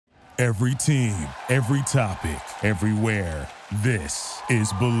Every team, every topic, everywhere. This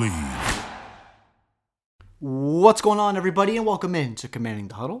is Believe. What's going on, everybody, and welcome in to Commanding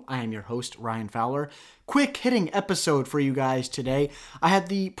the Huddle. I am your host, Ryan Fowler. Quick hitting episode for you guys today. I had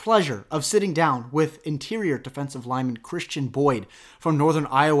the pleasure of sitting down with interior defensive lineman Christian Boyd from Northern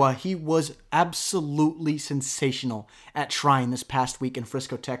Iowa. He was absolutely sensational at Shrine this past week in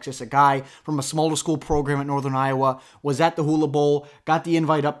Frisco, Texas. A guy from a smaller school program at Northern Iowa was at the Hula Bowl, got the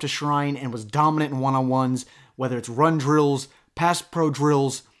invite up to Shrine, and was dominant in one-on-ones, whether it's run drills, pass pro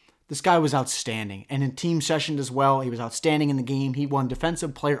drills. This guy was outstanding, and in team sessions as well, he was outstanding in the game. He won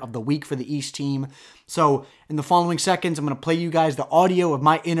Defensive Player of the Week for the East team. So in the following seconds, I'm going to play you guys the audio of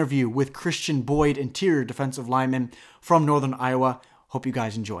my interview with Christian Boyd, interior defensive lineman from Northern Iowa. Hope you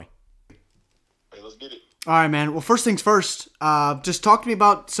guys enjoy. Hey, let's get it. All right, man. Well, first things first, just talk to me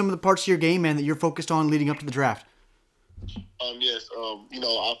about some of the parts of your game, man, that you're focused on leading up to the draft. Yes.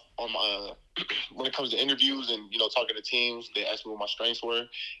 When it comes to interviews and, talking to teams, they asked me what my strengths were.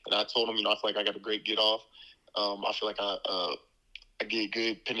 And I told them, I feel like I got a great get off. I feel like I get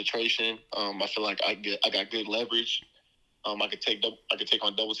good penetration. I feel like I got good leverage. I could take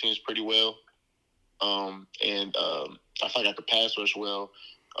on double teams pretty well. I feel like I could pass rush well.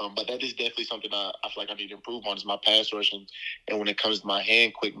 But that is definitely something I feel like I need to improve on is my pass rush. And when it comes to my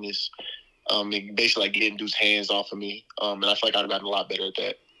hand quickness, it basically like getting dudes' hands off of me. And I feel like I've gotten a lot better at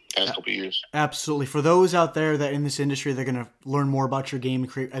that past couple of years. Absolutely. For those out there that in this industry, they're going to learn more about your game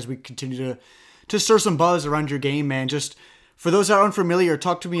as we continue to stir some buzz around your game, man. Just for those that are unfamiliar,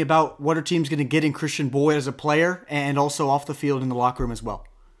 talk to me about what our team's going to get in Christian Boyd as a player and also off the field in the locker room as well.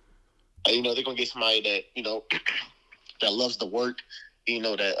 They're going to get somebody that, that loves the work,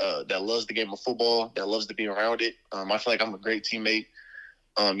 that loves the game of football, that loves to be around it. I feel like I'm a great teammate.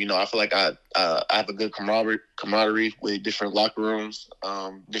 I feel like I have a good camaraderie with different locker rooms,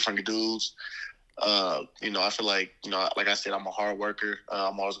 different dudes. I feel like, like I said, I'm a hard worker.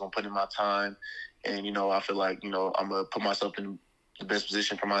 I'm always going to put in my time. And, I feel like, I'm going to put myself in the best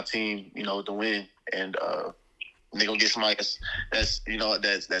position for my team, to win. And they're going to get somebody that's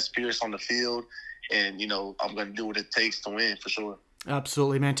fierce on the field. And, I'm going to do what it takes to win for sure.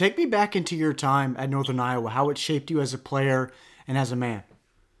 Absolutely, man. Take me back into your time at Northern Iowa, how it shaped you as a player and as a man.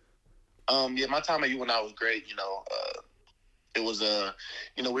 My time at UNI was great. It was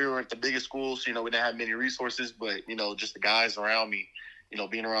we were at the biggest schools. We didn't have many resources, but just the guys around me.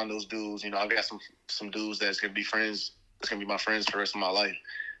 Being around those dudes. I've got some dudes that's gonna be friends. That's gonna be my friends for the rest of my life.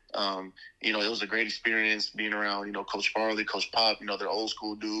 It was a great experience being around. Coach Farley, Coach Pop. They're old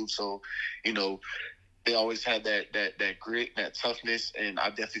school dudes. So, they always had that grit, that toughness, and I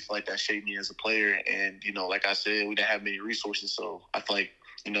definitely feel like that shaped me as a player. And like I said, we didn't have many resources, so I feel like.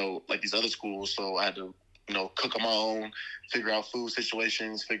 Like these other schools. So I had to, cook on my own, figure out food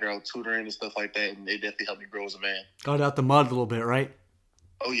situations, figure out tutoring and stuff like that. And it definitely helped me grow as a man. Got out the mud a little bit, right?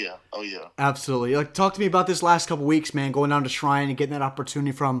 Oh, yeah. Absolutely. Talk to me about this last couple weeks, man, going down to Shrine and getting that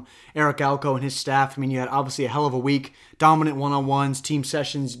opportunity from Eric Alco and his staff. I mean, you had obviously a hell of a week, dominant one-on-ones, team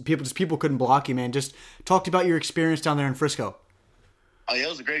sessions. People couldn't block you, man. Just talk about your experience down there in Frisco. Oh, yeah, it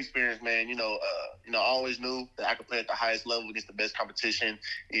was a great experience, man. I always knew that I could play at the highest level against the best competition.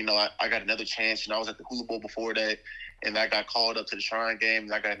 I got another chance. I was at the Hula Bowl before that, and I got called up to the Shrine game,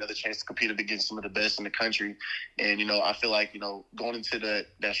 and I got another chance to compete against some of the best in the country. And, I feel like, going into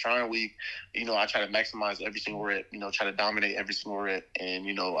that Shrine week, I try to maximize every single rep, try to dominate every single rep. And,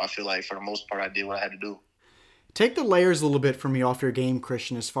 I feel like for the most part, I did what I had to do. Take the layers a little bit for me off your game,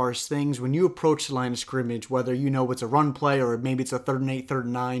 Christian, as far as things when you approach the line of scrimmage, whether it's a run play or maybe it's a 3rd and 8, 3rd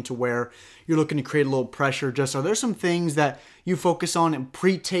and 9 to where you're looking to create a little pressure. Just are there some things that you focus on in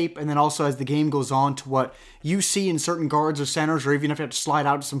pre-tape and then also as the game goes on to what you see in certain guards or centers, or even if you have to slide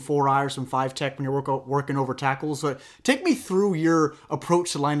out to some 4-eye or some 5-tech when you're working over tackles? So take me through your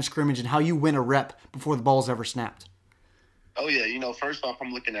approach to the line of scrimmage and how you win a rep before the ball's ever snapped. Oh, yeah. First off,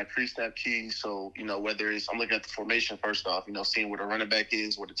 I'm looking at pre-snap keys. So, whether I'm looking at the formation first off, seeing where the running back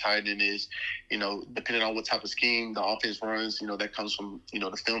is, where the tight end is, depending on what type of scheme the offense runs, that comes from,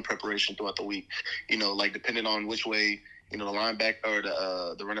 the film preparation throughout the week. Like depending on which way, the linebacker or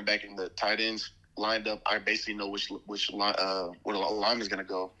the running back and the tight ends lined up, I basically know which line, where the line is going to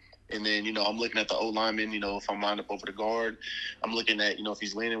go. And then, I'm looking at the O-lineman, if I'm lined up over the guard. I'm looking at, if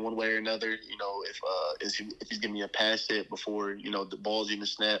he's leaning one way or another, if he's giving me a pass hit before, the ball's even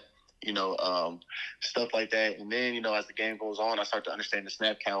snapped, stuff like that. And then, as the game goes on, I start to understand the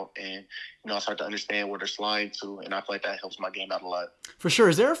snap count and, I start to understand where they're sliding to. And I feel like that helps my game out a lot. For sure.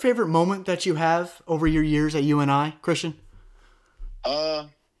 Is there a favorite moment that you have over your years at UNI, Christian?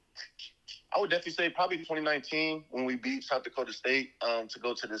 I would definitely say probably 2019 when we beat South Dakota State to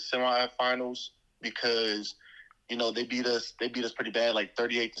go to the semifinals because they beat us pretty bad, like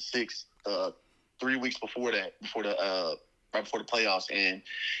 38-6 3 weeks before that, right before the playoffs, and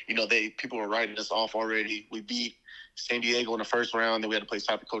people were writing us off already. We beat San Diego in the first round, then we had to play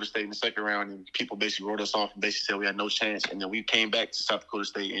South Dakota State in the second round, and people basically wrote us off and basically said we had no chance. And then we came back to South Dakota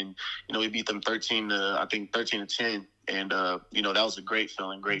State, and we beat them 13-10, and that was a great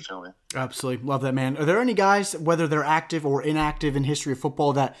feeling. Absolutely, love that, man. Are there any guys, whether they're active or inactive in history of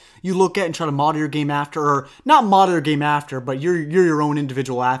football, that you look at and try to model your game after, or not model your game after, but you're your own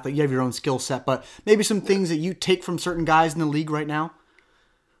individual athlete, you have your own skill set, but maybe some things that you take from certain guys in the league right now?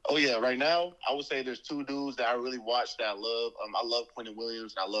 Oh, yeah. Right now, I would say there's two dudes that I really watch that I love. I love Quentin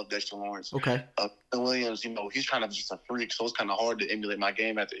Williams, and I love Dexter Lawrence. Okay. Quentin Williams, he's kind of just a freak, so it's kind of hard to emulate my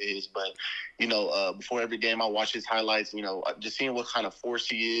game after his. But, before every game, I watch his highlights, just seeing what kind of force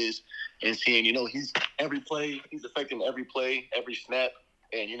he is and seeing, he's affecting every play, every snap.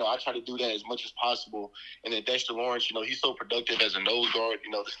 And, I try to do that as much as possible. And then Dexter Lawrence, he's so productive as a nose guard.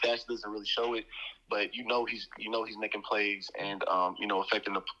 The stats doesn't really show it. But he's making plays and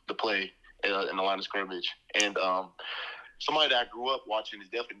affecting the play in the line of scrimmage. And somebody that I grew up watching is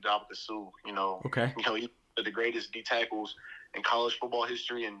definitely Dominic Sue. Okay. He's the greatest D tackles in college football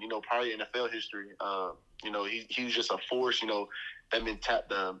history and probably NFL history. He was just a force. The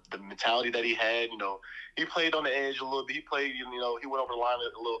mentality that he had. He played on the edge a little bit. He played. He went over the line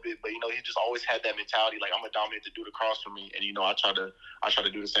a little bit, but he just always had that mentality. Like, I'm gonna dominate the dude across from me, and I try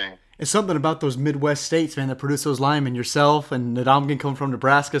to do the same. It's something about those Midwest states, man, that produce those linemen. Yourself and the Dominican come from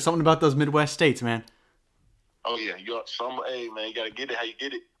Nebraska. Something about those Midwest states, man. Oh yeah, hey man, you gotta get it how you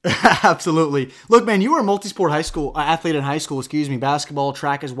get it. Absolutely. Look, man, you were a multi-sport athlete in high school. Basketball,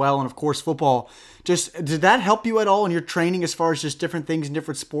 track as well, and of course football. Just did that help you at all in your training as far as just different things in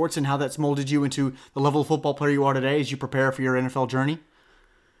different sports and how that's molded you into the level of football player you are today as you prepare for your NFL journey?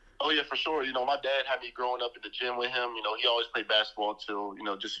 Oh yeah, for sure. My dad had me growing up at the gym with him. He always played basketball until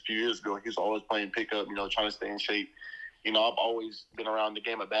just a few years ago. He was always playing pickup. Trying to stay in shape. I've always been around the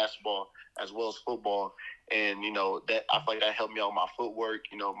game of basketball as well as football. And, that I feel like that helped me out with my footwork,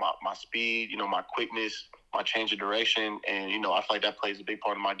 my speed, my quickness, my change of direction. And, I feel like that plays a big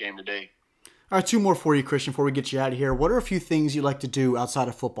part of my game today. All right, two more for you, Christian, before we get you out of here. What are a few things you like to do outside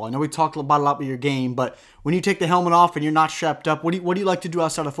of football? I know we talked about a lot about your game, but when you take the helmet off and you're not strapped up, what do you like to do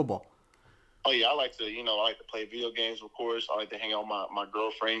outside of football? Oh, yeah, I like to play video games, of course. I like to hang out with my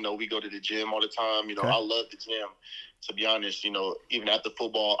girlfriend. We go to the gym all the time. Okay. I love the gym. To be honest, even after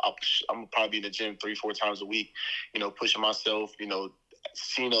football, I'm probably in the gym 3-4 times a week, pushing myself,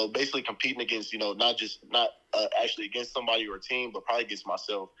 basically competing against, not actually against somebody or a team, but probably against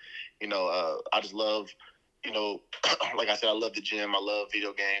myself. I just love, like I said, I love the gym. I love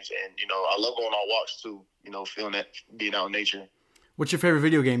video games. And, I love going on walks too, feeling that, being out in nature. What's your favorite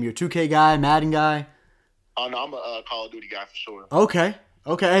video game? You a 2K guy, Madden guy? Oh, no, I'm a Call of Duty guy for sure. Okay.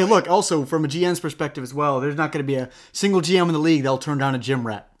 Hey, look, also from a GM's perspective as well, there's not going to be a single GM in the league that'll turn down a gym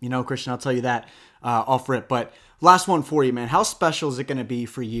rat. Christian, I'll tell you that off rip. But last one for you, man. How special is it going to be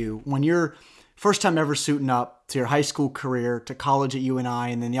for you when you're first time ever suiting up to your high school career, to college at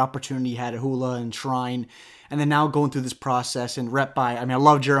UNI, and then the opportunity you had at Hula and Shrine, and then now going through this process and rep by, I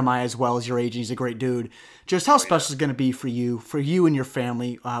love Jeremiah as well as your age, and he's a great dude. Just how special is it going to be for you and your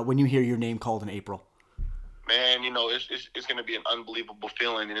family when you hear your name called in April? Man, it's going to be an unbelievable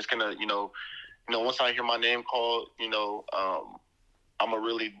feeling, and it's going to, once I hear my name called, I'm going to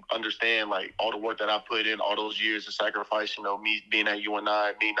really understand, like, all the work that I put in, all those years of sacrifice, me being at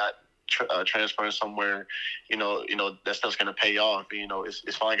UNI, me not transferring somewhere, that stuff's going to pay off.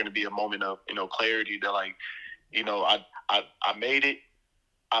 It's finally going to be a moment of, clarity that, like, I made it.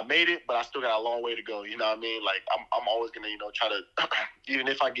 But I still got a long way to go. You know what I mean? Like, I'm always going to, try to, even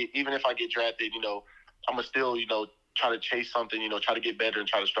if I get drafted, I'm going to still, try to chase something, try to get better and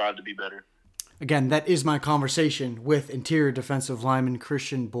try to strive to be better. Again, that is my conversation with interior defensive lineman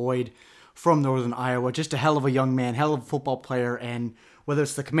Christian Boyd from Northern Iowa. Just a hell of a young man, hell of a football player, and whether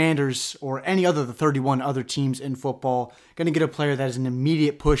it's the Commanders or any other, the 31 other teams in football, going to get a player that is an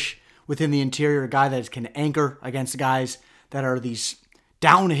immediate push within the interior, a guy that can anchor against guys that are these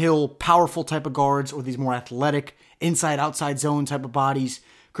downhill, powerful type of guards or these more athletic, inside-outside zone type of bodies.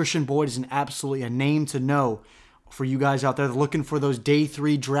 Christian Boyd is absolutely a name to know for you guys out there that are looking for those day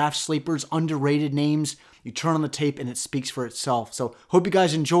 3 draft sleepers, underrated names. You turn on the tape and it speaks for itself. So hope you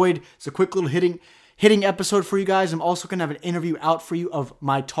guys enjoyed. It's a quick little hitting hitting episode for you guys. I'm also going to have an interview out for you of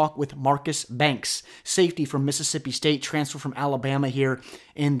my talk with Marcus Banks, safety from Mississippi State, transfer from Alabama here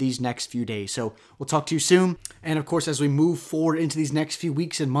in these next few days. So we'll talk to you soon. And of course, as we move forward into these next few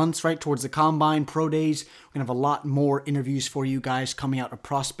weeks and months, right, towards the Combine, Pro Days, we're going to have a lot more interviews for you guys coming out of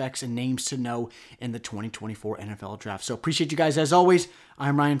prospects and names to know in the 2024 NFL Draft. So appreciate you guys as always.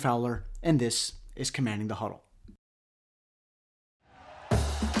 I'm Ryan Fowler, and this is Commanding the Huddle.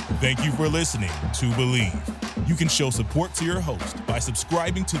 Thank you for listening to Believe. You can show support to your host by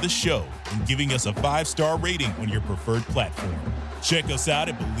subscribing to the show and giving us a 5-star rating on your preferred platform. Check us out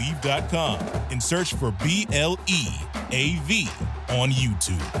at Believe.com and search for BLEAV on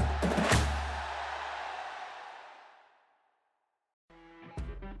YouTube.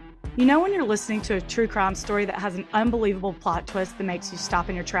 You know when you're listening to a true crime story that has an unbelievable plot twist that makes you stop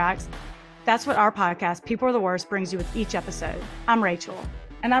in your tracks? That's what our podcast, People Are the Worst, brings you with each episode. I'm Rachel.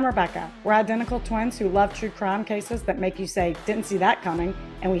 And I'm Rebecca. We're identical twins who love true crime cases that make you say, didn't see that coming,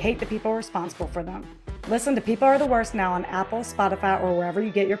 and we hate the people responsible for them. Listen to People Are the Worst now on Apple, Spotify, or wherever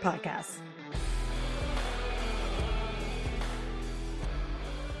you get your podcasts.